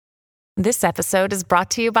This episode is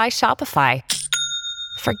brought to you by Shopify.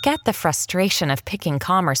 Forget the frustration of picking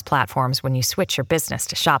commerce platforms when you switch your business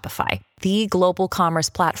to Shopify, the global commerce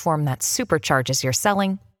platform that supercharges your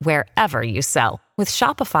selling wherever you sell. With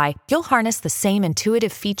Shopify, you'll harness the same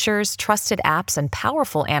intuitive features, trusted apps, and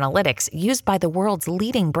powerful analytics used by the world's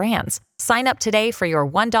leading brands. Sign up today for your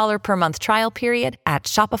 $1 per month trial period at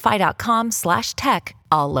shopify.com/tech,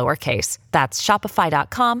 all lowercase. That's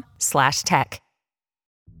shopify.com/tech.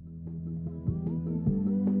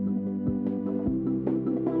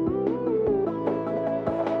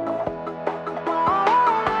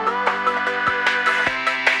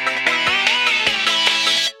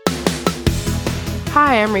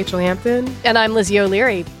 Hi, I'm Rachel Hampton. And I'm Lizzie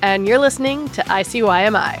O'Leary, and you're listening to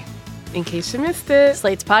ICYMI. In case you missed it,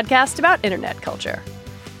 Slate's podcast about internet culture.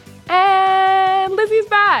 And Lizzie's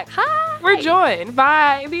back. Hi! We're joined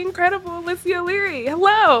by the incredible Lizzie O'Leary.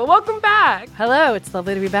 Hello, welcome back. Hello, it's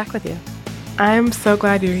lovely to be back with you. I'm so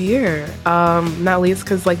glad you're here. Not least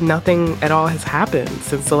because nothing at all has happened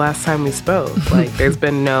since the last time we spoke. There's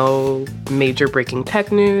been no major breaking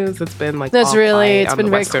tech news. It's been it's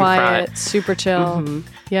been very quiet, front. super chill. Mm-hmm.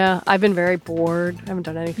 Yeah, I've been very bored. I haven't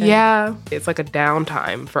done anything. Yeah, it's like a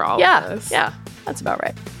downtime for all of us. Yeah, that's about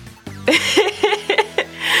right.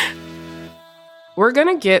 We're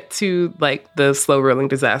gonna get to the slow rolling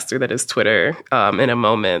disaster that is Twitter in a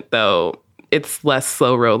moment, though. It's less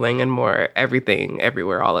slow rolling and more everything,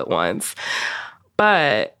 everywhere, all at once.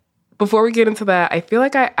 But before we get into that, I feel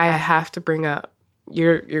like I have to bring up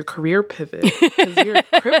your career pivot because you're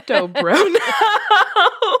a crypto bro now.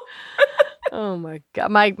 Oh my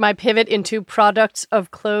God. My pivot into products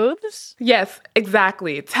of clothes? Yes,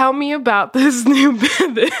 exactly. Tell me about this new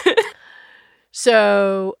pivot.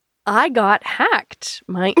 So I got hacked.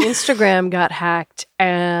 My Instagram got hacked,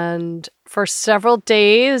 and for several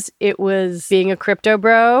days, it was being a crypto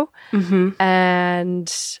bro and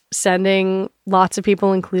sending lots of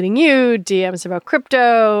people, including you, DMs about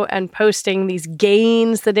crypto and posting these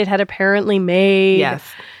gains that it had apparently made. Yes.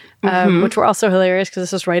 Which were also hilarious because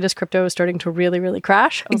this was right as crypto was starting to really, really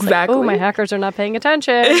crash. I was exactly. like, oh, my hackers are not paying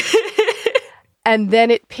attention. And then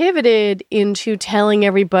it pivoted into telling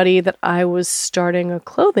everybody that I was starting a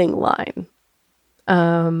clothing line.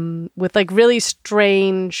 With really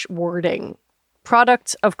strange wording.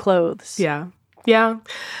 Products of clothes. Yeah.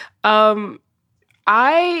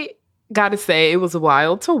 I gotta say, it was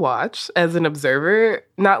wild to watch as an observer,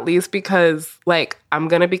 not least because, I'm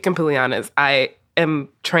gonna be completely honest, I am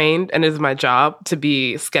trained and it is my job to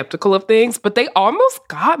be skeptical of things, but they almost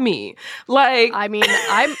got me.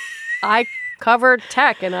 I covered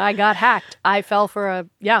tech and I got hacked. I fell for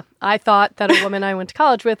I thought that a woman I went to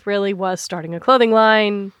college with really was starting a clothing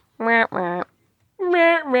line. Yeah.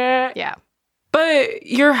 But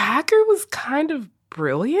your hacker was kind of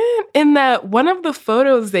brilliant in that one of the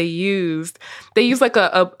photos they used a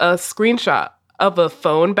screenshot of a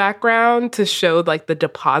phone background to show the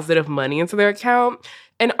deposit of money into their account.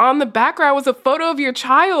 And on the background was a photo of your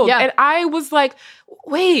child. Yeah. And I was like,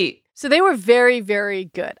 wait. So they were very, very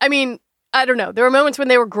good. I mean, I don't know. There were moments when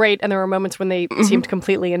they were great and there were moments when they seemed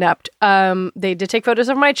completely inept. They did take photos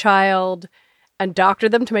of my child and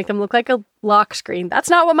doctored them to make them look like a lock screen. That's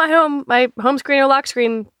not what my home screen or lock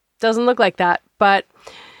screen doesn't look like that. But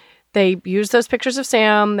they used those pictures of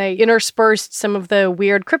Sam. They interspersed some of the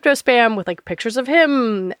weird crypto spam with pictures of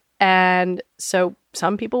him. And so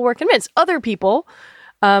some people were convinced. Other people,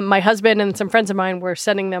 my husband and some friends of mine were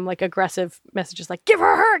sending them aggressive messages give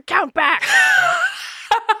her account back.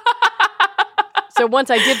 So once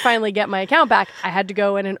I did finally get my account back, I had to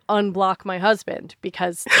go in and unblock my husband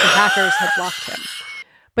because the hackers had blocked him.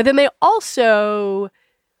 But then they also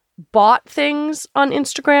bought things on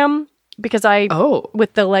Instagram because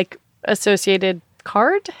with the associated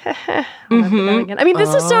card. I mean,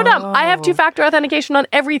 this is so dumb. I have two-factor authentication on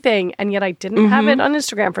everything, and yet I didn't have it on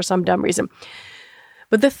Instagram for some dumb reason.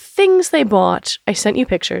 But the things they bought, I sent you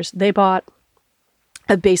pictures. They bought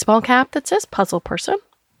a baseball cap that says puzzle person.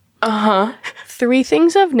 3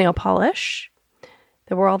 things of nail polish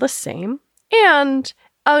that were all the same, and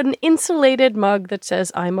an insulated mug that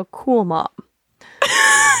says I'm a cool mom.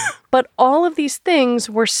 But all of these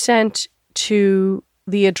things were sent to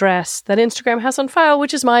the address that Instagram has on file,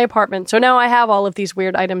 which is my apartment. So now I have all of these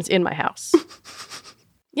weird items in my house.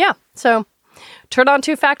 Yeah, so turn on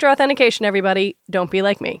two-factor authentication, everybody. Don't be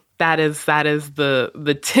like me. That is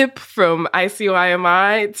the tip from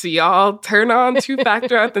ICYMI to y'all. Turn on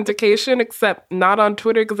two-factor authentication, except not on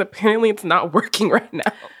Twitter because apparently it's not working right now.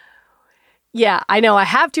 Yeah, I know. I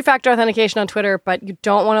have two-factor authentication on Twitter, but you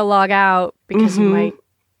don't want to log out because you might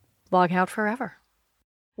log out forever.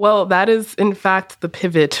 Well, that is, in fact, the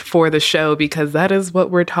pivot for the show, because that is what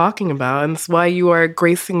we're talking about. And it's why you are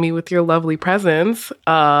gracing me with your lovely presence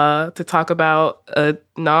to talk about a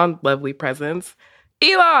non-lovely presence,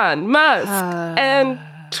 Elon Musk and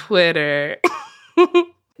Twitter.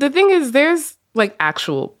 The thing is, there's like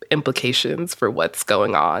actual implications for what's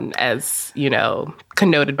going on, as, you know,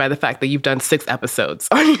 connoted by the fact that you've done 6 episodes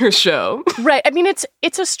on your show. Right. I mean, it's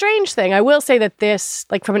a strange thing. I will say that this,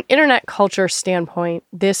 like from an internet culture standpoint,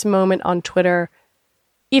 this moment on Twitter,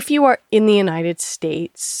 if you are in the United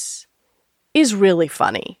States, is really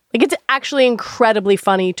funny. Like, it's actually incredibly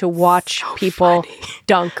funny to watch people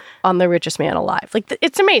dunk on the richest man alive. Like,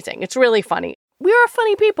 it's amazing. It's really funny. We are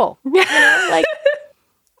funny people. You know? Like,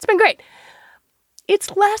 it's been great.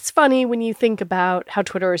 It's less funny when you think about how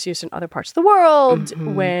Twitter is used in other parts of the world,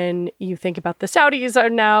 when you think about the Saudis are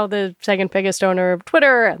now the second biggest owner of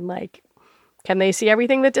Twitter, and like, can they see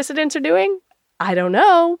everything that dissidents are doing? I don't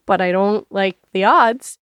know, but I don't like the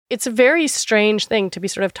odds. It's a very strange thing to be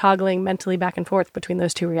sort of toggling mentally back and forth between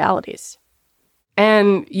those two realities.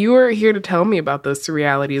 And you were here to tell me about those 2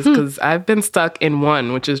 realities, because I've been stuck in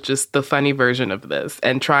one, which is just the funny version of this,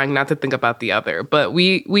 and trying not to think about the other. But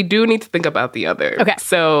we do need to think about the other. Okay.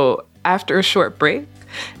 So after a short break,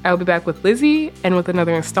 I'll be back with Lizzie and with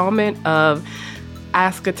another installment of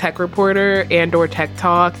Ask a Tech Reporter and/or Tech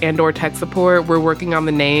Talk and/or Tech Support. We're working on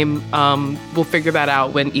the name. We'll figure that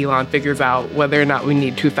out when Elon figures out whether or not we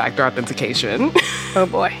need 2-factor authentication. Oh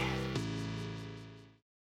boy.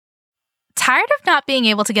 Tired of not being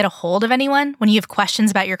able to get a hold of anyone when you have questions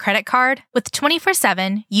about your credit card? With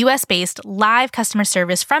 24/7 US-based live customer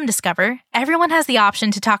service from Discover, everyone has the option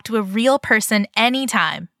to talk to a real person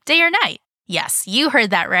anytime, day or night. Yes, you heard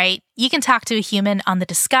that right. You can talk to a human on the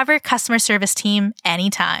Discover customer service team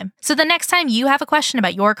anytime. So the next time you have a question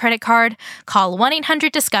about your credit card, call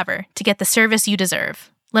 1-800-DISCOVER to get the service you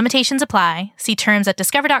deserve. Limitations apply. See terms at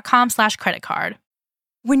discover.com/creditcard.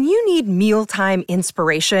 When you need mealtime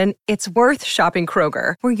inspiration, it's worth shopping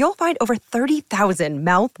Kroger, where you'll find over 30,000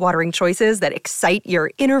 mouth-watering choices that excite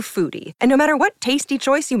your inner foodie. And no matter what tasty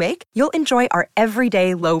choice you make, you'll enjoy our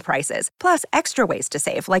everyday low prices, plus extra ways to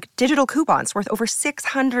save, like digital coupons worth over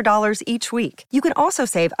 $600 each week. You can also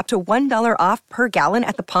save up to $1 off per gallon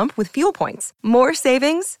at the pump with fuel points. More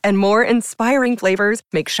savings and more inspiring flavors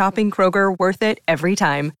make shopping Kroger worth it every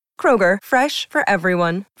time. Kroger, fresh for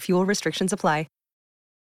everyone. Fuel restrictions apply.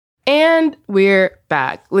 And we're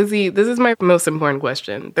back. Lizzie, this is my most important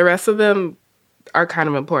question. The rest of them are kind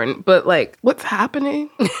of important, but like, what's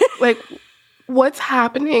happening? Like, what's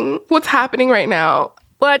happening? What's happening right now?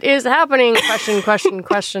 What is happening?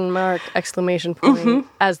 Question mark, exclamation point,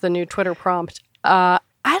 as the new Twitter prompt. I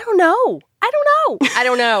don't know.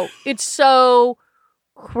 It's so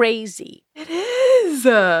crazy. It is.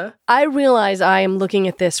 I realize I am looking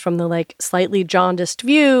at this from the like slightly jaundiced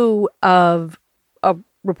view of a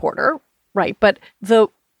reporter, right? But the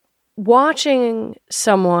watching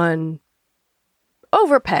someone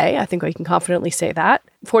overpay, I think we can confidently say that,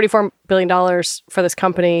 $44 billion for this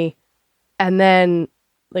company, and then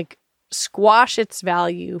like squash its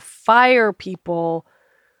value, fire people,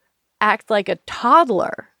 act like a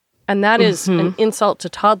toddler. And that is an insult to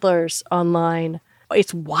toddlers online.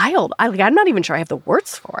 It's wild. I'm not even sure I have the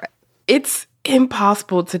words for it. It's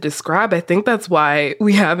impossible to describe. I think that's why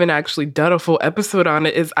we haven't actually done a full episode on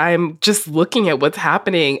it, is I'm just looking at what's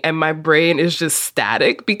happening and my brain is just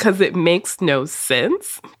static, because it makes no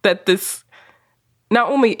sense that this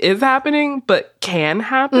not only is happening, but can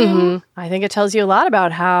happen. I think it tells you a lot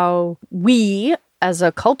about how we as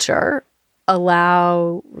a culture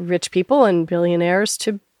allow rich people and billionaires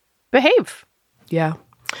to behave. Yeah.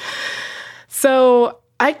 So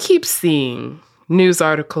I keep seeing news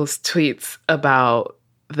articles, tweets about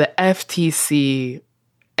the FTC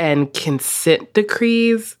and consent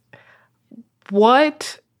decrees.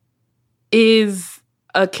 What is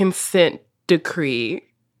a consent decree?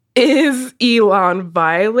 Is Elon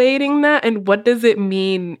violating that? And what does it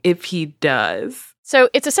mean if he does? So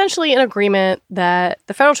it's essentially an agreement that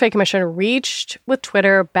the Federal Trade Commission reached with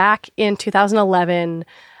Twitter back in 2011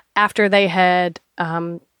 after they had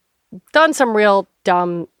done some real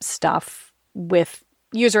dumb stuff with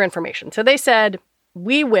user information. So they said,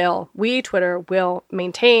 we, Twitter, will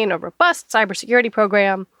maintain a robust cybersecurity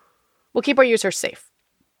program. We'll keep our users safe.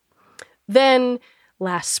 Then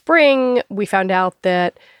last spring, we found out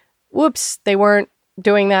that, whoops, they weren't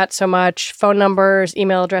doing that so much. Phone numbers,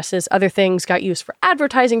 email addresses, other things got used for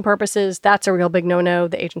advertising purposes. That's a real big no-no.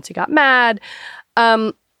 The agency got mad.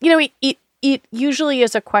 It usually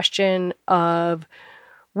is a question of,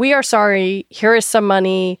 we are sorry, here is some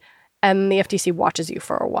money, and the FTC watches you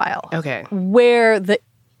for a while. Okay. Where the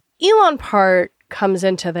Elon part comes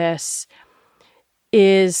into this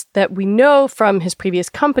is that we know from his previous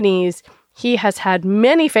companies, he has had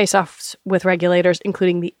many face-offs with regulators,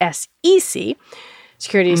 including the SEC,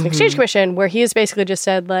 Securities and Exchange Commission, where he has basically just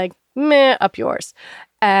said, like, meh, up yours,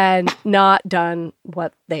 and not done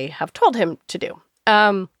what they have told him to do.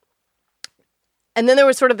 And then there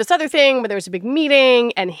was sort of this other thing where there was a big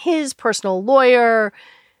meeting, and his personal lawyer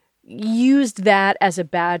used that as a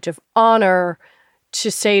badge of honor to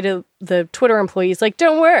say to the Twitter employees, like,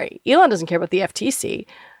 don't worry, Elon doesn't care about the FTC.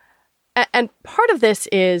 And part of this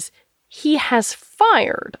is he has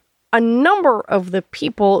fired a number of the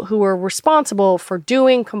people who were responsible for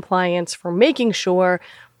doing compliance, for making sure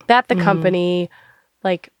that the company,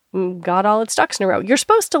 like, got all its ducks in a row. You're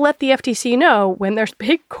supposed to let the FTC know when there's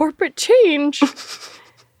big corporate change.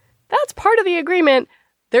 That's part of the agreement.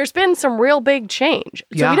 There's been some real big change.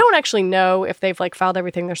 So we don't actually know if they've, like, filed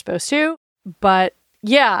everything they're supposed to. But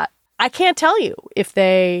yeah, I can't tell you if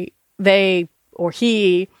they or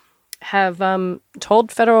he have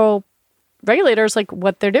told federal regulators, like,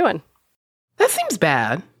 what they're doing. That seems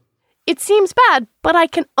bad. It seems bad, but I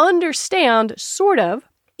can understand, sort of,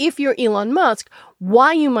 if you're Elon Musk,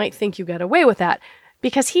 why you might think you get away with that.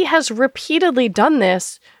 Because he has repeatedly done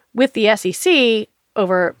this with the SEC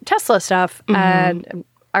over Tesla stuff. And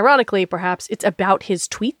ironically, perhaps, it's about his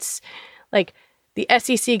tweets. Like, the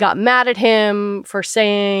SEC got mad at him for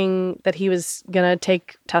saying that he was going to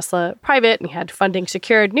take Tesla private and he had funding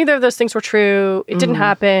secured. Neither of those things were true. It didn't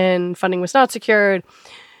happen. Funding was not secured.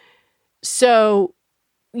 So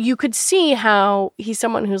you could see how he's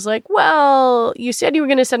someone who's like, well, you said you were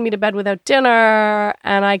going to send me to bed without dinner,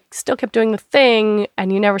 and I still kept doing the thing,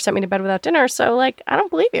 and you never sent me to bed without dinner, so, like, I don't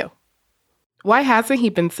believe you. Why hasn't he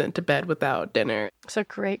been sent to bed without dinner? It's a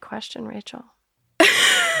great question, Rachel.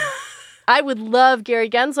 I would love Gary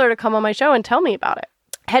Gensler to come on my show and tell me about it.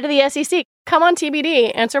 Head of the SEC, come on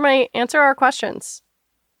TBD, answer our questions.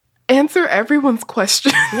 Answer everyone's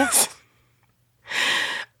questions. Yes.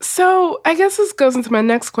 So I guess this goes into my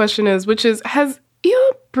next question which is, has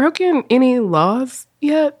Elon broken any laws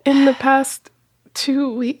yet in the past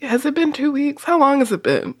 2 weeks? Has it been 2 weeks? How long has it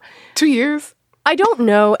been? 2 years? I don't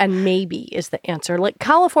know, and maybe is the answer. Like,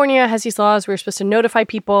 California has these laws where you're supposed to notify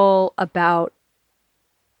people about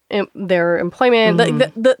their employment.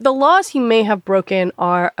 The laws he may have broken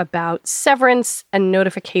are about severance and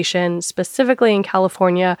notification, specifically in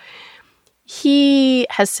California. He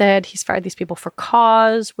has said he's fired these people for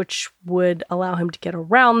cause, which would allow him to get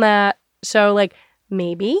around that. So, like,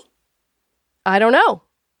 maybe. I don't know.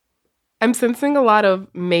 I'm sensing a lot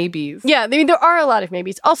of maybes. Yeah, I mean, there are a lot of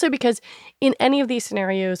maybes. Also because in any of these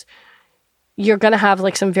scenarios, you're going to have,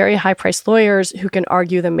 like, some very high-priced lawyers who can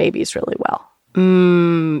argue the maybes really well.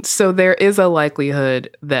 So there is a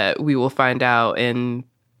likelihood that we will find out in,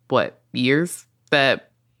 years? That...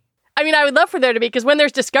 I mean, I would love for there to be, because when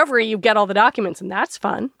there's discovery, you get all the documents, and that's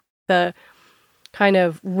fun. The kind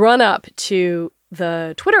of run-up to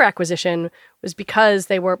the Twitter acquisition was because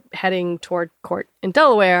they were heading toward court in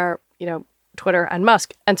Delaware, you know, Twitter and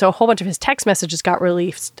Musk. And so a whole bunch of his text messages got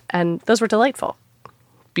released, and those were delightful.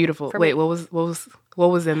 Beautiful. Wait, what was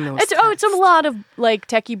in those? It's a lot of, like,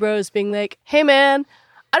 techie bros being like, hey, man,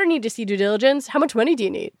 I don't need to see due diligence. How much money do you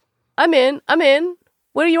need? I'm in.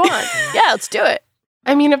 What do you want? Yeah, let's do it.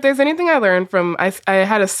 I mean, if there's anything I learned from, I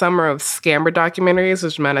had a summer of scammer documentaries,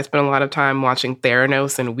 which meant I spent a lot of time watching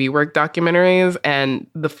Theranos and WeWork documentaries, and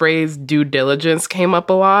the phrase due diligence came up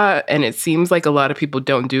a lot, and it seems like a lot of people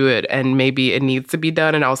don't do it, and maybe it needs to be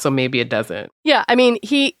done, and also maybe it doesn't. Yeah, I mean,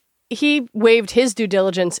 he waived his due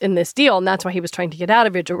diligence in this deal, and that's why he was trying to get out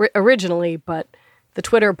of it originally, but the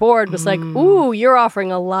Twitter board was like, ooh, you're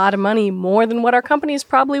offering a lot of money, more than what our company's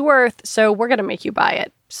probably worth, so we're going to make you buy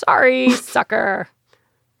it. Sorry, sucker.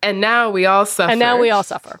 And now we all suffer.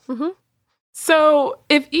 Mm-hmm. So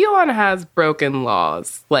if Elon has broken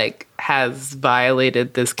laws, like has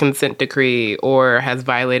violated this consent decree or has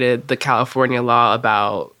violated the California law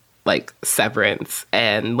about, like, severance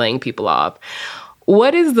and laying people off,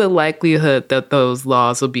 what is the likelihood that those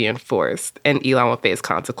laws will be enforced and Elon will face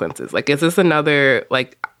consequences? Like, is this another,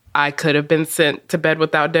 like, I could have been sent to bed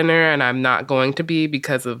without dinner and I'm not going to be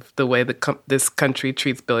because of the way this country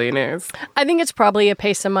treats billionaires? I think it's probably a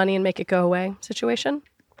pay some money and make it go away situation.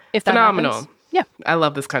 If that Phenomenal. happens. Yeah. I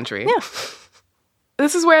love this country. Yeah.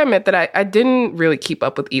 This is where I admit that I didn't really keep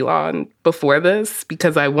up with Elon before this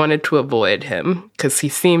because I wanted to avoid him because he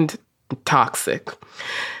seemed toxic.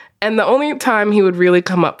 And the only time he would really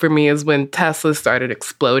come up for me is when Tesla started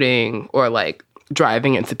exploding or, like,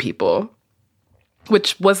 driving into people,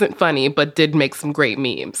 which wasn't funny, but did make some great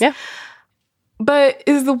memes. Yeah. But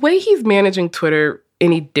is the way he's managing Twitter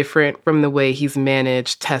any different from the way he's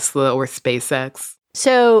managed Tesla or SpaceX?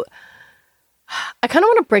 So I kind of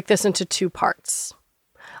want to break this into two parts.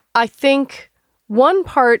 I think one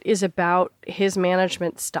part is about his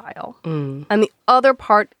management style, and the other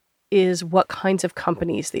part is what kinds of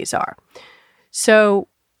companies these are. So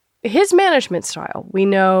his management style, we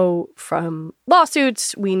know from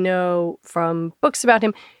lawsuits, we know from books about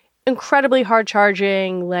him, incredibly hard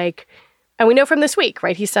charging, and we know from this week,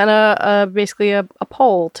 right? He sent basically a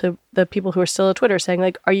poll to the people who are still at Twitter saying,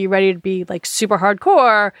 like, are you ready to be like super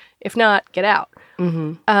hardcore? If not, get out.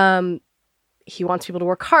 He wants people to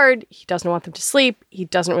work hard. He doesn't want them to sleep. He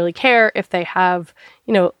doesn't really care if they have,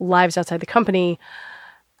 lives outside the company.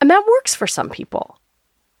 And that works for some people.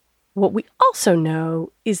 What we also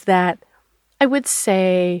know is that I would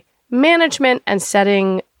say management and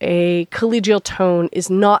setting a collegial tone is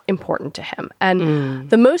not important to him. And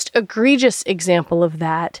the most egregious example of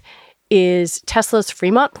that is Tesla's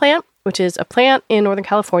Fremont plant, which is a plant in Northern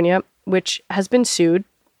California, which has been sued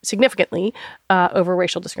significantly over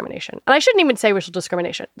racial discrimination. And I shouldn't even say racial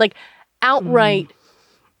discrimination, like outright,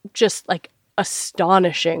 just like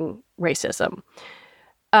astonishing racism.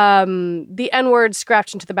 The N-word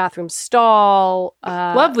scratched into the bathroom stall.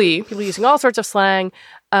 Lovely. People using all sorts of slang.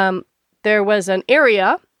 There was an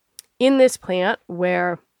area in this plant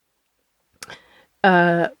where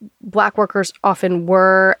black workers often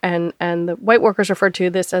were, and the white workers referred to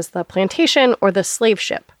this as the plantation or the slave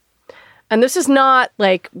ship. And this is not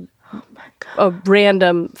like a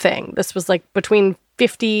random thing. This was like between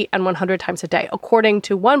 50 and 100 times a day, according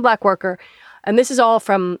to one black worker. And this is all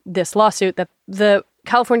from this lawsuit that the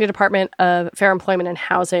California Department of Fair Employment and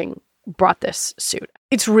Housing brought this suit.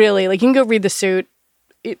 It's really, like, you can go read the suit.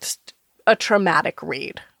 It's a traumatic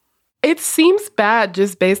read. It seems bad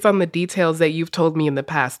just based on the details that you've told me in the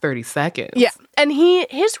past 30 seconds. Yeah. And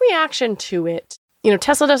his reaction to it,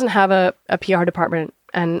 Tesla doesn't have a PR department,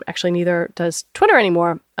 and actually neither does Twitter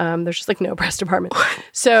anymore. There's just like no press department.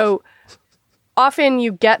 So often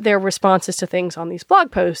you get their responses to things on these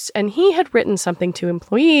blog posts, and he had written something to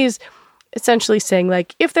employees essentially saying,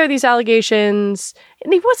 like, if there are these allegations,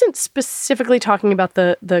 and he wasn't specifically talking about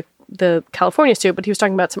the California suit, but he was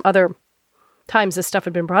talking about some other times this stuff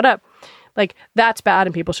had been brought up, like, that's bad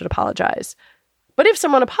and people should apologize. But if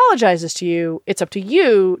someone apologizes to you, it's up to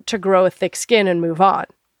you to grow a thick skin and move on.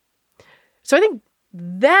 So I think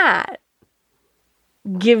that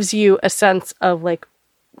gives you a sense of, like,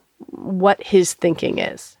 what his thinking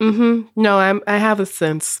is. No, I have a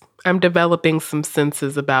sense. I'm developing some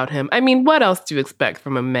senses about him. I mean, what else do you expect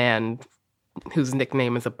from a man whose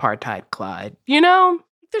nickname is Apartheid Clyde?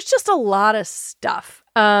 There's just a lot of stuff.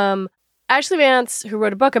 Ashley Vance, who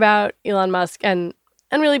wrote a book about Elon Musk and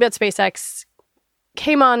really about SpaceX,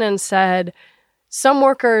 came on and said some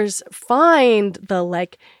workers find the,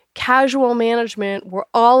 like, casual management, we're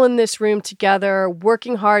all in this room together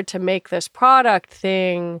working hard to make this product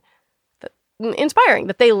thing inspiring,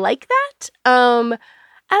 that they like that. And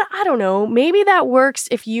I don't know, maybe that works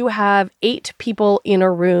if you have 8 people in a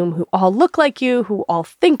room who all look like you, who all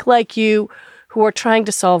think like you, who are trying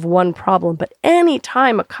to solve one problem. But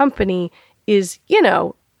anytime a company is,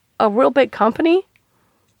 a real big company,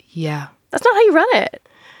 yeah, that's not how you run it.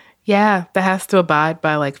 Yeah, that has to abide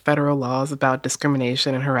by, like, federal laws about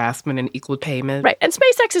discrimination and harassment and equal payment. Right. And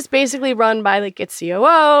SpaceX is basically run by, like, its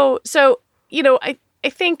COO. So, I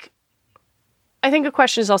think a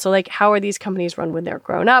question is also, like, how are these companies run when they're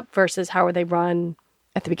grown up versus how are they run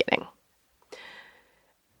at the beginning?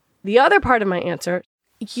 The other part of my answer,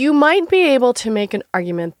 you might be able to make an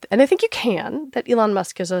argument, and I think you can, that Elon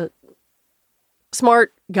Musk is a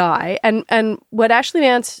smart guy. And what Ashley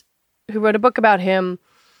Vance, who wrote a book about him,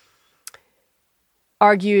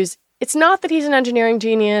 argues, it's not that he's an engineering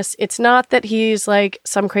genius. It's not that he's, like,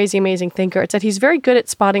 some crazy, amazing thinker. It's that he's very good at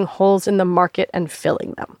spotting holes in the market and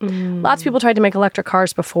filling them. Lots of people tried to make electric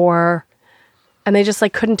cars before, and they just,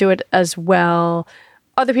 like, couldn't do it as well.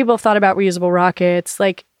 Other people have thought about reusable rockets.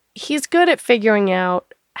 Like, he's good at figuring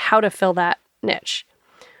out how to fill that niche.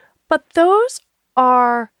 But those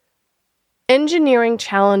are engineering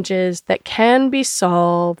challenges that can be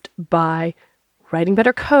solved by writing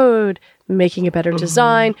better code, making a better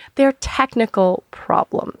design. They're technical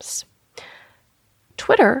problems.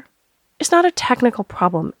 Twitter is not a technical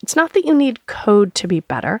problem. It's not that you need code to be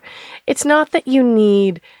better. It's not that you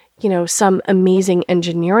need, some amazing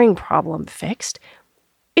engineering problem fixed.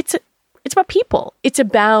 It's about people. It's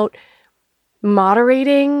about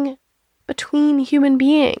moderating between human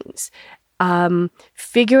beings,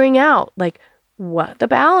 figuring out, like, what the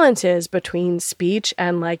balance is between speech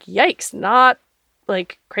and, like, yikes, not,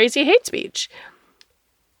 like, crazy hate speech.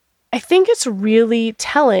 I think it's really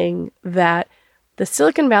telling that the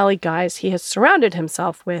Silicon Valley guys he has surrounded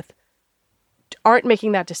himself with aren't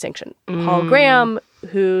making that distinction. Paul Graham,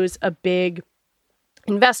 who's a big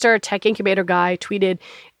investor, tech incubator guy, tweeted,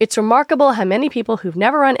 "It's remarkable how many people who've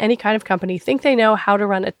never run any kind of company think they know how to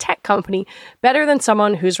run a tech company better than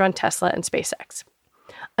someone who's run Tesla and SpaceX."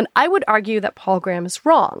 And I would argue that Paul Graham is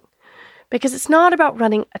wrong, because it's not about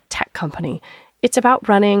running a tech company. It's about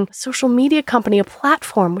running a social media company, a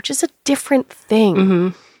platform, which is a different thing. Mm-hmm.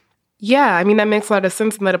 Yeah, I mean, that makes a lot of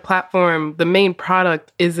sense in that a platform, the main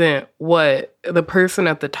product isn't what the person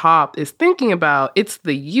at the top is thinking about. It's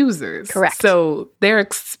the users. Correct. So their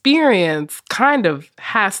experience kind of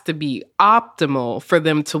has to be optimal for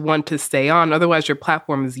them to want to stay on. Otherwise, your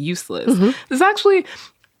platform is useless. Mm-hmm. There's actually,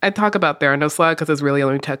 I talk about Theranos a lot because it's really the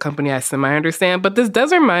only tech company I semi-understand. But this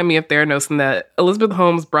does remind me of Theranos in that Elizabeth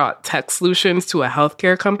Holmes brought tech solutions to a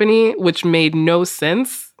healthcare company, which made no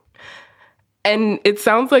sense. And it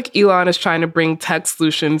sounds like Elon is trying to bring tech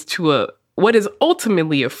solutions to what is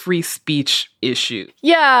ultimately a free speech issue.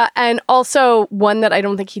 Yeah, and also one that I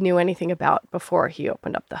don't think he knew anything about before he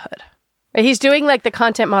opened up the hood. He's doing like the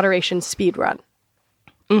content moderation speed run.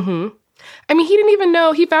 Mm-hmm. I mean, he didn't even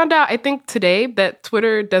know. He found out, I think, today that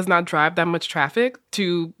Twitter does not drive that much traffic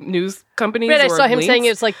to news companies. Right, I saw him links. saying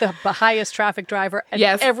it's like the highest traffic driver. And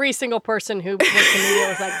yes. Every single person who works in media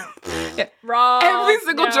was like, wrong. Every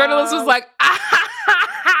single journalist was like,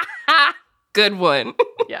 good one.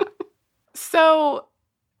 Yeah. So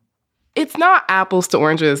it's not apples to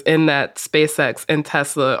oranges in that SpaceX and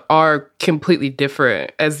Tesla are completely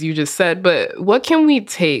different, as you just said. But what can we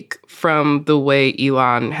take from the way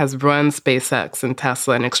Elon has run SpaceX and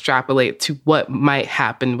Tesla and extrapolate to what might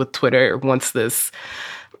happen with Twitter once this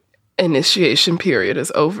initiation period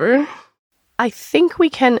is over? I think we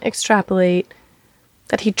can extrapolate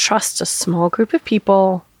that he trusts a small group of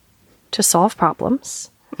people to solve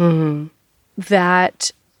problems,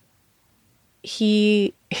 that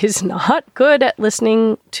he is not good at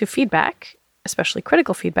listening to feedback, especially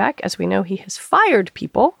critical feedback. As we know, he has fired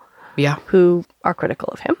people who are critical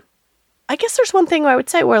of him. I guess there's one thing I would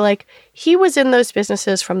say where, like, he was in those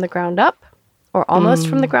businesses from the ground up, or almost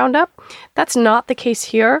from the ground up. That's not the case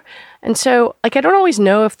here. And so, like, I don't always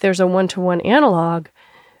know if there's a one-to-one analog,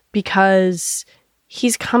 because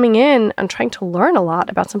he's coming in and trying to learn a lot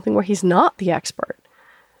about something where he's not the expert.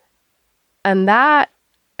 And that,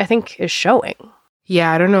 I think, is showing.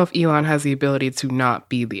 Yeah, I don't know if Elon has the ability to not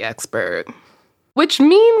be the expert, which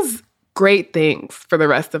means great things for the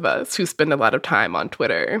rest of us who spend a lot of time on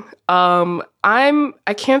Twitter. I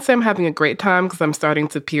can't say I'm having a great time because I'm starting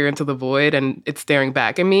to peer into the void and it's staring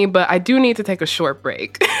back at me, but I do need to take a short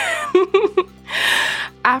break.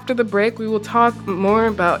 After the break, we will talk more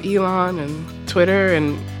about Elon and Twitter,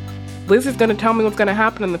 and Liz is going to tell me what's going to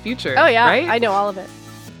happen in the future. Oh, yeah. Right? I know all of it.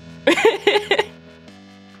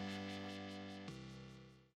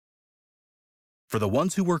 For the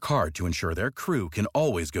ones who work hard to ensure their crew can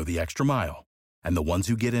always go the extra mile, and the ones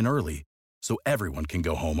who get in early so everyone can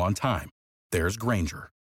go home on time, there's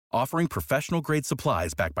Grainger, offering professional-grade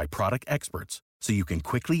supplies backed by product experts so you can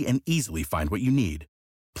quickly and easily find what you need.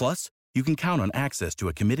 Plus, you can count on access to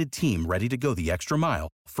a committed team ready to go the extra mile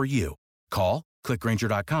for you. Call, click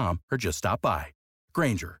Grainger.com, or just stop by.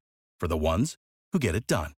 Grainger, for the ones who get it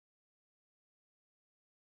done.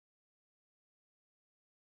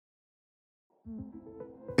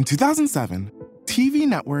 In 2007, TV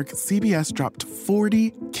network CBS dropped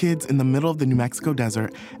 40 kids in the middle of the New Mexico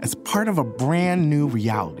desert as part of a brand new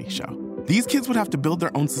reality show. These kids would have to build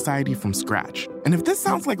their own society from scratch. And if this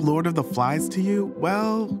sounds like Lord of the Flies to you,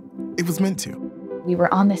 well, it was meant to. We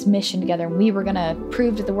were on this mission together, and we were going to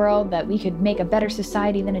prove to the world that we could make a better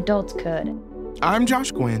society than adults could. I'm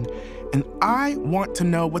Josh Gwynn, and I want to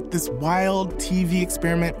know what this wild TV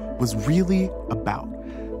experiment was really about.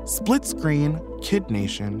 Split Screen, Kid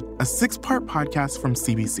Nation, a 6-part podcast from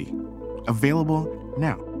CBC. Available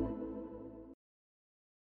now.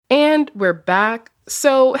 And we're back.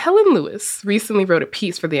 So Helen Lewis recently wrote a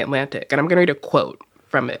piece for The Atlantic, and I'm going to read a quote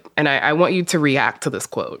from it. And I want you to react to this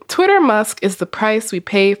quote. "Twitter Musk is the price we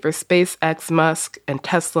pay for SpaceX Musk and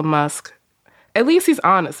Tesla Musk. At least he's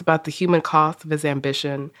honest about the human cost of his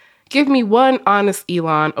ambition. Give me one honest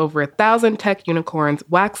Elon over 1,000 tech unicorns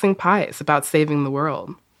waxing pious about saving the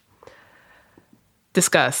world."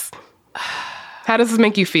 Discuss. How does this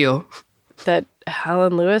make you feel? That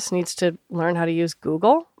Helen Lewis needs to learn how to use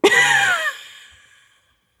Google?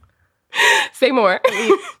 Say more.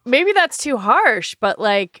 Maybe that's too harsh, but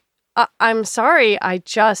like, I'm sorry. I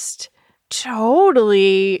just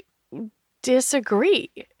totally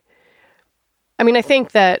disagree. I mean, I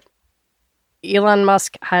think that Elon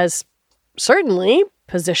Musk has certainly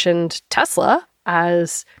positioned Tesla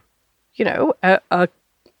as, a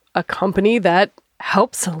company that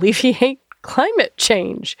helps alleviate climate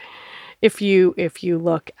change. If you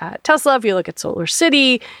look at Tesla, if you look at Solar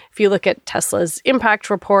City, if you look at Tesla's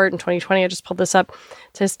impact report in 2020, I just pulled this up,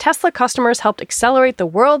 it says Tesla customers helped accelerate the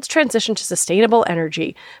world's transition to sustainable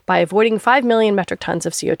energy by avoiding 5 million metric tons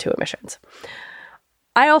of CO2 emissions.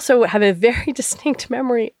 I also have a very distinct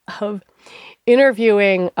memory of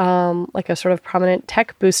interviewing like a sort of prominent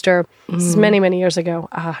tech booster, this is many, many years ago,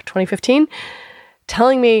 2015,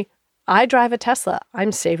 telling me, I drive a Tesla,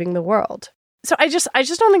 I'm saving the world. So I just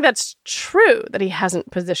don't think that's true that he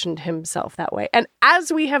hasn't positioned himself that way. And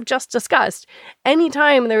as we have just discussed,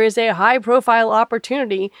 anytime there is a high profile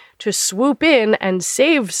opportunity to swoop in and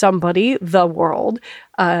save somebody, the world,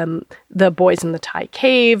 the boys in the Thai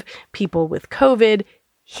cave, people with COVID,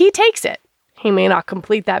 he takes it. He may not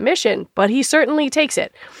complete that mission, but he certainly takes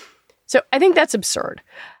it. So I think that's absurd.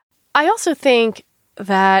 I also think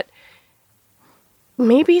that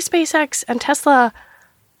maybe SpaceX and Tesla,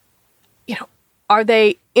 are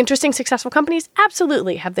they interesting, successful companies?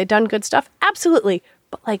 Absolutely. Have they done good stuff? Absolutely.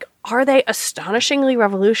 But are they astonishingly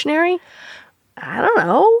revolutionary? I don't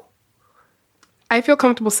know. I feel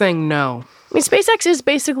comfortable saying no. I mean, SpaceX is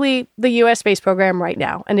basically the U.S. space program right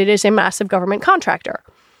now, and it is a massive government contractor.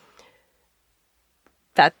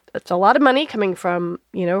 That's a lot of money coming from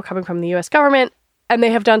the U.S. government, and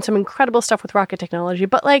they have done some incredible stuff with rocket technology.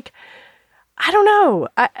 But I don't know.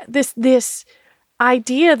 This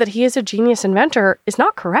idea that he is a genius inventor is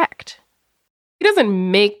not correct. He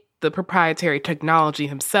doesn't make the proprietary technology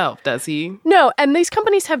himself, does he? No, and these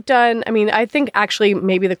companies have done, I think actually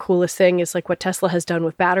maybe the coolest thing is what Tesla has done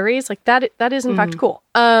with batteries. That is in fact cool.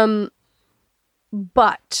 But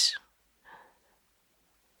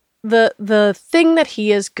the thing that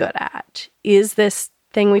he is good at is this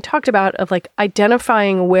thing we talked about of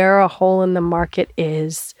identifying where a hole in the market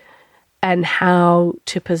is and how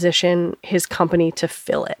to position his company to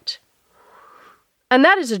fill it. And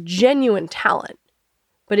that is a genuine talent,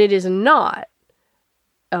 but it is not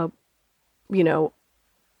a,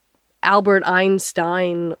 Albert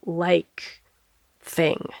Einstein-like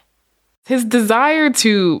thing. His desire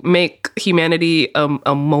to make humanity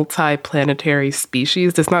a multi-planetary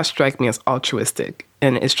species does not strike me as altruistic,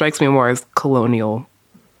 and it strikes me more as colonial,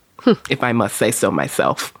 if I must say so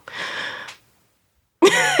myself.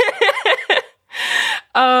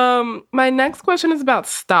 My next question is about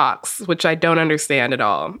stocks, which I don't understand at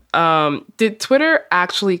all. Did Twitter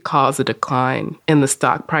actually cause a decline in the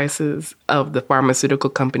stock prices of the pharmaceutical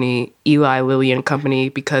company Eli Lilly and Company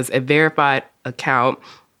because a verified account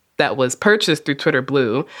that was purchased through Twitter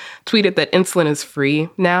Blue tweeted that insulin is free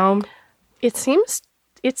now? It seems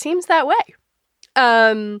that way.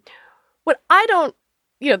 What I don't,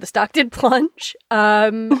 the stock did plunge,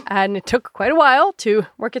 and it took quite a while to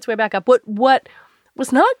work its way back up. What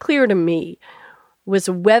was not clear to me was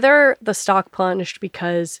whether the stock plunged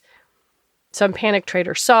because some panic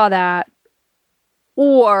trader saw that,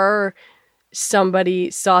 or somebody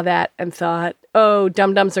saw that and thought, oh,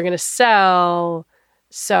 dum-dums are going to sell,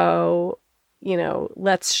 so,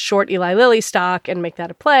 let's short Eli Lilly stock and make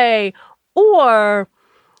that a play. Or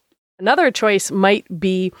another choice might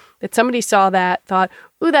be that somebody saw that, thought,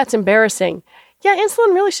 ooh, that's embarrassing. Yeah,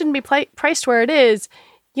 insulin really shouldn't be priced where it is.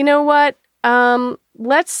 You know what?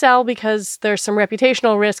 Let's sell because there's some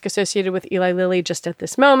reputational risk associated with Eli Lilly just at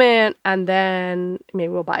this moment, and then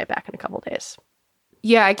maybe we'll buy it back in a couple of days.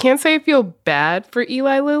 Yeah, I can't say I feel bad for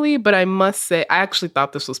Eli Lilly, but I must say I actually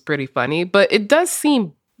thought this was pretty funny. But it does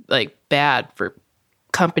seem bad for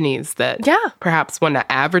companies that perhaps want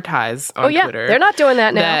to advertise on Twitter. They're not doing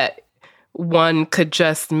that now. That one could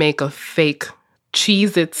just make a fake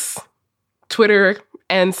Cheez-Its Twitter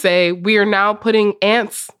and say, we are now putting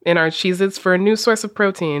ants in our Cheez-Its for a new source of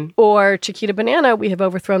protein. Or Chiquita Banana, we have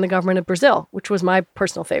overthrown the government of Brazil, which was my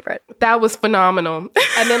personal favorite. That was phenomenal.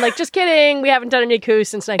 And then just kidding, we haven't done any coup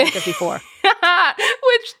since 1954.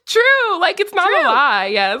 Which, true. It's not a lie,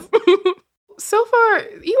 yes. So far,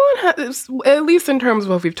 Elon has, at least in terms of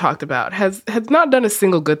what we've talked about, has not done a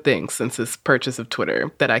single good thing since his purchase of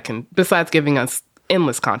Twitter that I can, besides giving us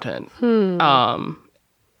endless content.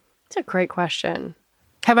 It's a great question.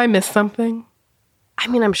 Have I missed something?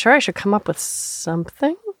 I'm sure I should come up with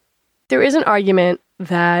something. There is an argument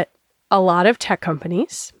that a lot of tech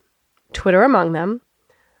companies, Twitter among them,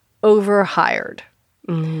 overhired.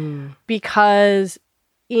 Because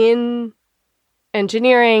in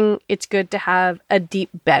engineering, it's good to have a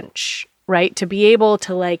deep bench, right? To be able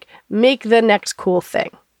to make the next cool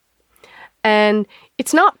thing. And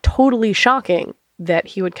it's not totally shocking that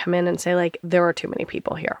he would come in and say, like, there are too many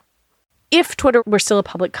people here. If Twitter were still a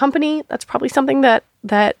public company, that's probably something that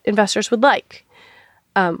investors would like.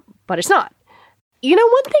 But it's not. You know,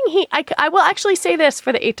 one thing I will actually say this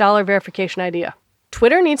for the $8 verification idea.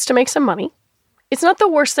 Twitter needs to make some money. It's not the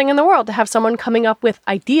worst thing in the world to have someone coming up with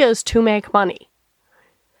ideas to make money.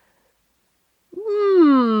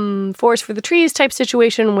 Forest for the trees type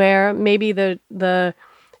situation where maybe the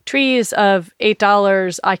trees of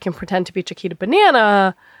 $8 I can pretend to be Chiquita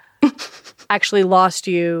Banana actually lost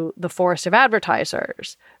you the forest of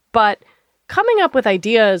advertisers. But coming up with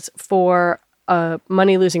ideas for a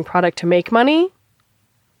money-losing product to make money,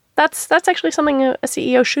 that's actually something a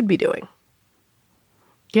CEO should be doing.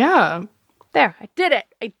 Yeah. There, I did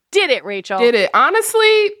it, Rachel. Did it.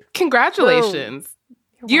 Honestly, congratulations.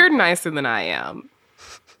 You're nicer than I am.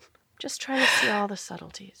 Just trying to see all the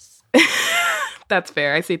subtleties. That's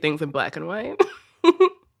fair. I see things in black and white.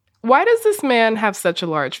 Why does this man have such a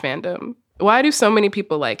large fandom? Why do so many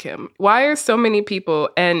people like him? Why are so many people,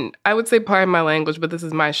 and I would say pardon my language, but this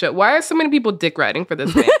is my show. Why are so many people dick riding for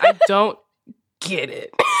this man? I don't get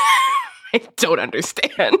it. I don't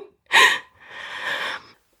understand.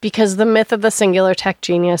 Because the myth of the singular tech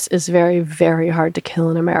genius is very, very hard to kill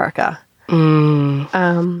in America.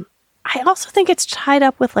 I also think it's tied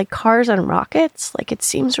up with like cars and rockets. Like it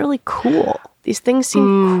seems really cool. These things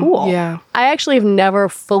seem cool. Yeah. I actually have never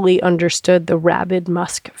fully understood the rabid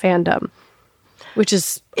Musk fandom, which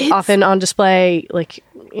is often on display like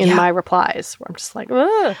in my replies where I'm just like,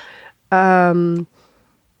 ugh.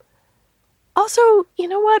 Also, you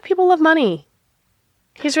know what? People love money.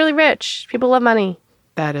 He's really rich. People love money.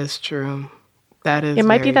 That is true. That is It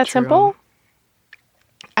might be that true. simple.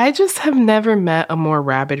 I just have never met a more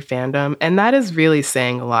rabid fandom, and that is really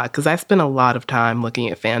saying a lot because I spent a lot of time looking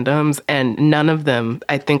at fandoms, and none of them,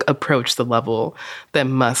 I think, approach the level that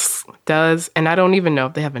Musk does, and I don't even know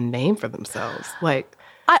if they have a name for themselves. Like,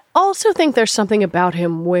 I also think there's something about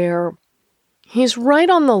him where he's right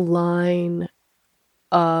on the line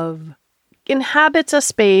of inhabits a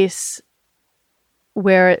space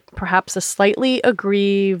where perhaps a slightly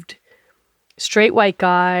aggrieved straight white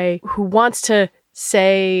guy who wants to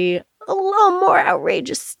say a little more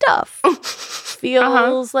outrageous stuff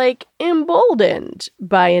feels like emboldened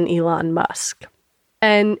by an Elon Musk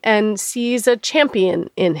and sees a champion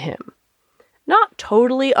in him. Not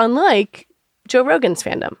totally unlike Joe Rogan's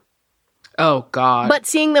fandom. oh, God. But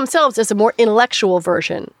seeing themselves as a more intellectual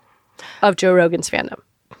version of Joe Rogan's fandom.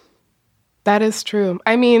 That is true.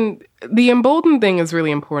 I mean, the emboldened thing is really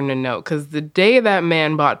important to note because the day that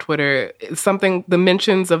man bought Twitter, the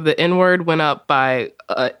mentions of the N-word went up by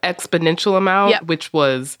an exponential amount, which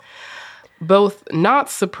was both not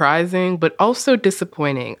surprising, but also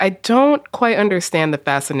disappointing. I don't quite understand the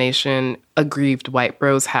fascination aggrieved white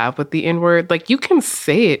bros have with the N-word. Like, you can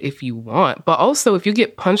say it if you want, but also if you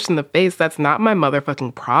get punched in the face, that's not my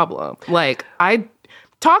motherfucking problem. Like,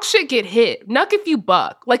 talk shit, get hit. Nuck if you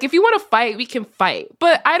buck. Like, if you want to fight, we can fight.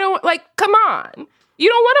 But I don't, like, come on. You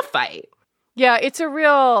don't want to fight. Yeah, it's a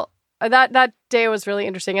real... That day was really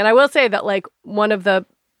interesting. And I will say that, like, one of the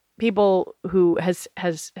people who has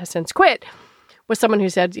since quit was someone who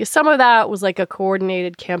said some of that was, like, a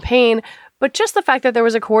coordinated campaign. But just the fact that there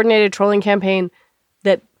was a coordinated trolling campaign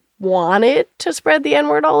that wanted to spread the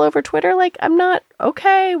N-word all over Twitter, like, I'm not...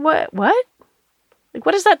 Okay, what? Like,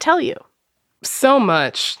 what does that tell you? So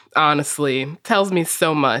much, honestly. Tells me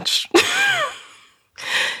so much.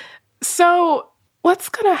 So, what's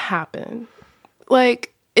gonna happen?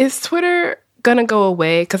 Like, is Twitter gonna go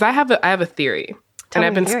away? Because I have a theory. And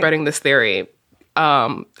I've been spreading this theory.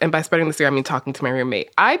 And by spreading this theory, I mean talking to my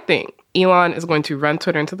roommate. I think Elon is going to run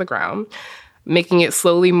Twitter into the ground, making it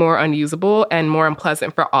slowly more unusable and more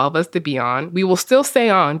unpleasant for all of us to be on. We will still stay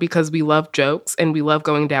on because we love jokes and we love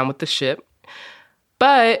going down with the ship.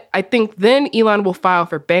 But I think then Elon will file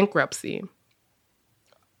for bankruptcy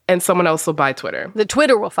and someone else will buy Twitter. The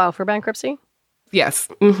Twitter will file for bankruptcy? Yes.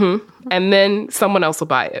 Mm-hmm. And then someone else will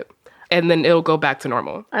buy it. And then it'll go back to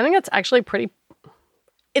normal. I think that's actually pretty...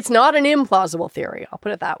 It's not an implausible theory. I'll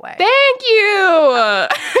put it that way. Thank you!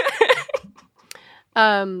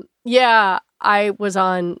 Yeah, I was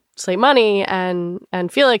on Slate Money and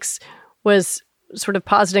Felix was sort of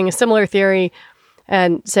positing a similar theory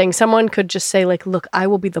and saying someone could just say, like, look, I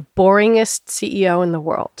will be the boringest CEO in the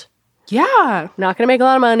world. Yeah. Not going to make a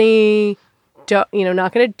lot of money. Not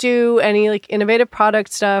going to do any, like, innovative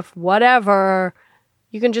product stuff, whatever.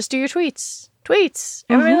 You can just do your tweets.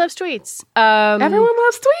 Everybody loves tweets. Everyone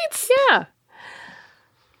loves tweets. Yeah.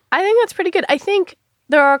 I think that's pretty good. I think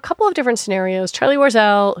there are a couple of different scenarios. Charlie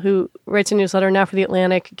Warzel, who writes a newsletter now for The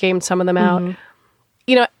Atlantic, gamed some of them out.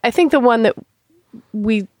 You know, I think the one that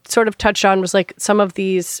we sort of touched on was like some of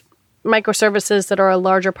these microservices that are a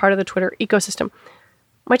larger part of the Twitter ecosystem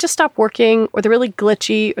might just stop working, or they're really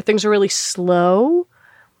glitchy, or things are really slow.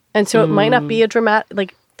 And so it might not be a dramatic,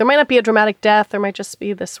 like, there might not be a dramatic death. There might just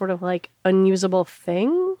be this sort of like unusable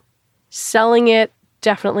thing. Selling it,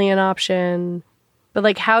 definitely an option. But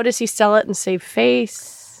like, how does he sell it and save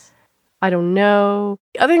face? I don't know.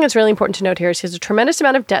 The other thing that's really important to note here is he has a tremendous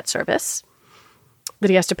amount of debt service that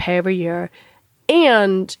he has to pay every year.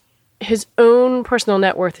 And his own personal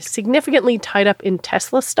net worth is significantly tied up in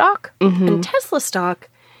Tesla stock. And Tesla stock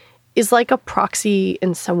is like a proxy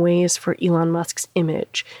in some ways for Elon Musk's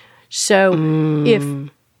image. So if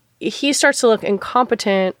he starts to look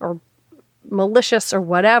incompetent or malicious or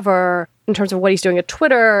whatever in terms of what he's doing at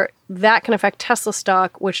Twitter, that can affect Tesla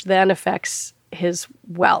stock, which then affects his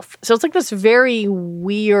wealth. So it's like this very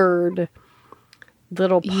weird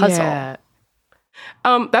little puzzle. Yeah.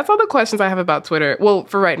 That's all the questions I have about Twitter. Well,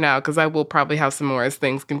 for right now, because I will probably have some more as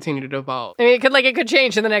things continue to evolve. I mean, it could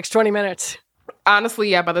change in the next 20 minutes. Honestly,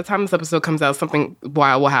 yeah, by the time this episode comes out, something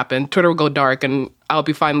wild will happen. Twitter will go dark and I'll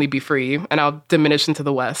finally be free and I'll diminish into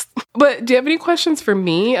the West. But do you have any questions for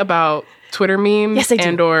me about Twitter memes? Yes, I do.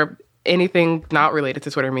 And or anything not related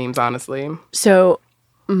to Twitter memes, honestly? So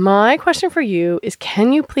my question for you is,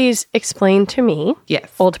 can you please explain to me, yes,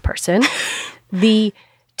 old person, the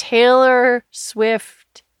Taylor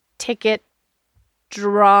Swift ticket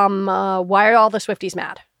drama? Why are all the Swifties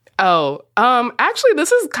mad? Oh, actually,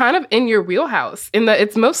 this is kind of in your wheelhouse in that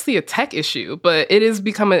it's mostly a tech issue, but it has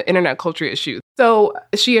become an internet culture issue. So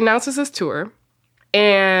she announces this tour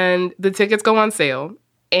and the tickets go on sale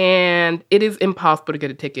and it is impossible to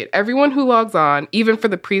get a ticket. Everyone who logs on, even for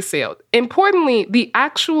the pre-sale, importantly, the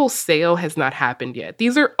actual sale has not happened yet.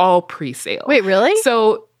 These are all pre-sale. Wait, really?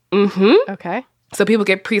 So, Okay. So people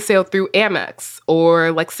get pre-sale through Amex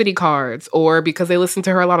or like Citi cards or because they listen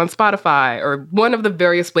to her a lot on Spotify or one of the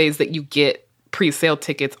various ways that you get pre-sale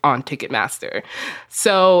tickets on Ticketmaster.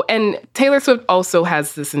 So, and Taylor Swift also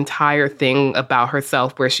has this entire thing about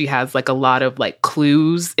herself where she has like a lot of like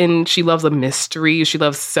clues and she loves a mystery. She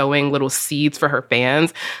loves sowing little seeds for her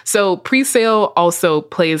fans. So pre-sale also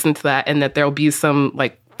plays into that and that there'll be some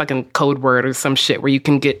like fucking code word or some shit where you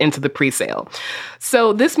can get into the pre-sale.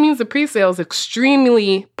 So this means the pre-sale is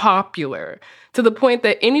extremely popular to the point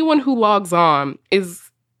that anyone who logs on is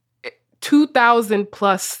 2,000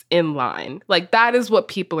 plus in line. Like that is what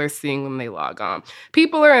people are seeing when they log on.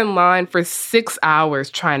 People are in line for 6 hours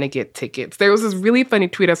trying to get tickets. There was this really funny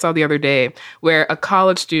tweet I saw the other day where a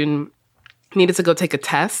college student needed to go take a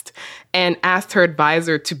test and asked her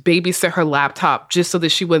advisor to babysit her laptop just so that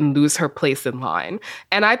she wouldn't lose her place in line.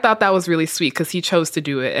 And I thought that was really sweet because he chose to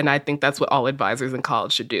do it. And I think that's what all advisors in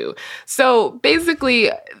college should do. So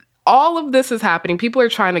basically, all of this is happening. People are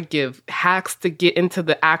trying to give hacks to get into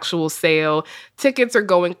the actual sale. Tickets are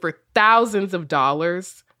going for thousands of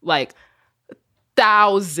dollars, like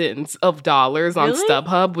thousands of dollars on Really?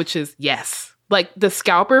 StubHub, which is, yes. Like the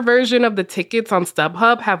scalper version of the tickets on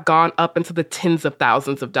StubHub have gone up into the tens of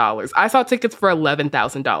thousands of dollars. I saw tickets for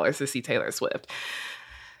 $11,000 to see Taylor Swift.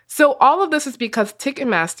 So all of this is because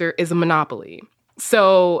Ticketmaster is a monopoly.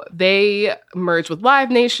 So they merged with Live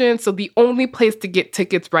Nation. So the only place to get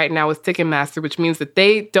tickets right now is Ticketmaster, which means that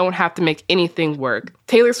they don't have to make anything work.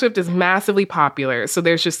 Taylor Swift is massively popular. So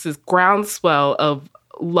there's just this groundswell of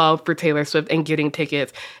love for Taylor Swift and getting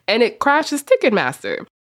tickets. And it crashes Ticketmaster.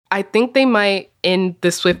 I think they might, in the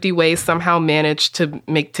Swiftie way, somehow manage to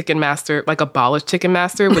make Ticketmaster, like abolish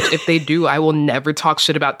Ticketmaster, which if they do, I will never talk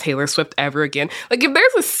shit about Taylor Swift ever again. Like if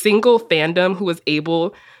there's a single fandom who is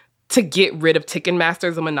able to get rid of Ticketmaster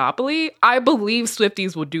as a monopoly, I believe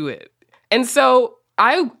Swifties will do it. And so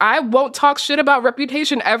I won't talk shit about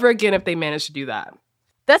Reputation ever again if they manage to do that.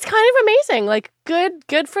 That's kind of amazing. Like,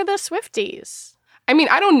 good for the Swifties. I mean,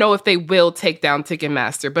 I don't know if they will take down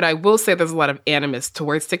Ticketmaster, but I will say there's a lot of animus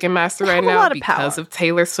towards Ticketmaster right now because of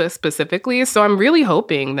Taylor Swift specifically. So I'm really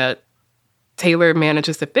hoping that Taylor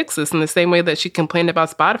manages to fix this in the same way that she complained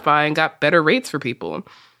about Spotify and got better rates for people.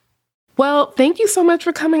 Well, thank you so much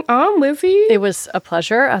for coming on, Lizzie. It was a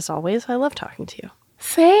pleasure, as always. I love talking to you.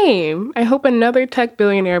 Same. I hope another tech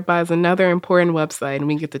billionaire buys another important website and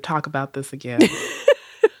we get to talk about this again.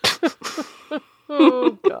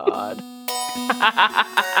 Oh, God.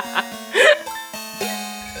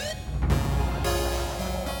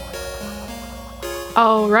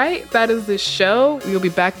 All right, that is the show. We'll be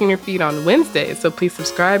back in your feed on Wednesday, so please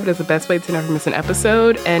subscribe. It is the best way to never miss an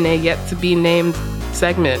episode and a yet-to-be-named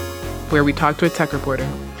segment where we talk to a tech reporter.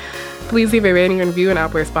 Please leave a rating and review on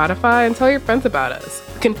Apple or Spotify and tell your friends about us.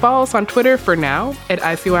 can follow us on Twitter for now at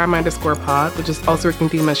ICYMI_pod, which is also where you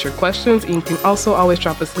can DM us your questions. And you can also always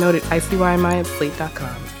drop us a note at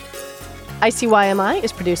ICYMI@slate.com. ICYMI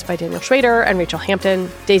is produced by Daniel Schrader and Rachel Hampton.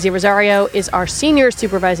 Daisy Rosario is our senior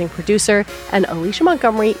supervising producer, and Alicia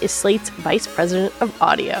Montgomery is Slate's vice president of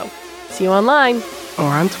audio. See you online. Or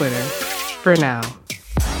on Twitter. For now.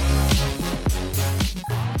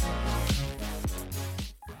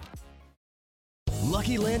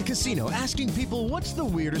 Lucky Land Casino, asking people, what's the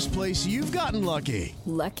weirdest place you've gotten lucky?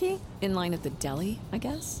 Lucky? In line at the deli, I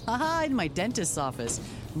guess? Aha, in my dentist's office.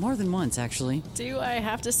 More than once, actually. Do I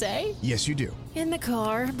have to say? Yes, you do. In the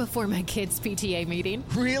car before my kids' PTA meeting.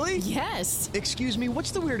 Really? Yes. Excuse me,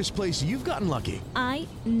 what's the weirdest place you've gotten lucky? I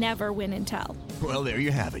never win and tell. Well, there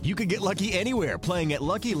you have it. You can get lucky anywhere, playing at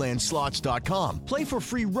LuckyLandSlots.com. Play for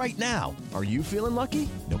free right now. Are you feeling lucky?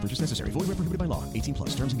 No purchase necessary. Void where prohibited by law.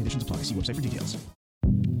 18+. Terms and conditions apply. See website for details.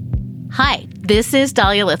 Hi, this is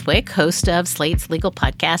Dahlia Lithwick, host of Slate's legal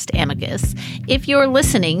podcast, Amicus. If you're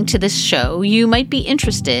listening to this show, you might be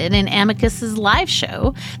interested in Amicus's live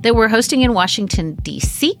show that we're hosting in Washington,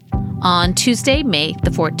 D.C. on Tuesday, May the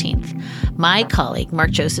 14th. My colleague,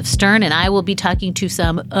 Mark Joseph Stern, and I will be talking to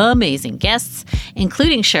some amazing guests,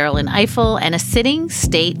 including Sherrilyn Ifill and a sitting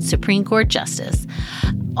state Supreme Court justice,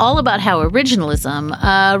 all about how originalism,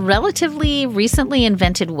 a relatively recently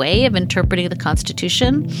invented way of interpreting the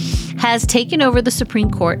Constitution, has taken over the Supreme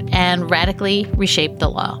Court and radically reshaped the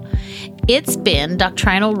law. It's been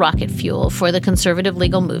doctrinal rocket fuel for the conservative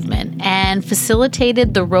legal movement and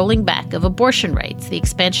facilitated the rolling back of abortion rights, the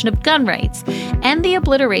expansion of gun rights, and the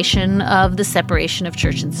obliteration of the separation of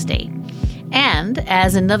church and state. And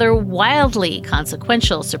as another wildly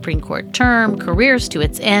consequential Supreme Court term careers to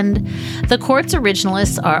its end, the court's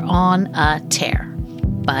originalists are on a tear.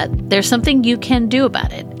 But there's something you can do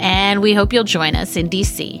about it, and we hope you'll join us in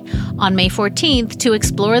D.C. on May 14th to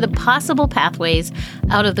explore the possible pathways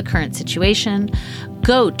out of the current situation.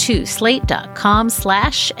 Go to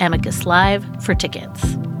slate.com/amicuslive for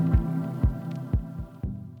tickets.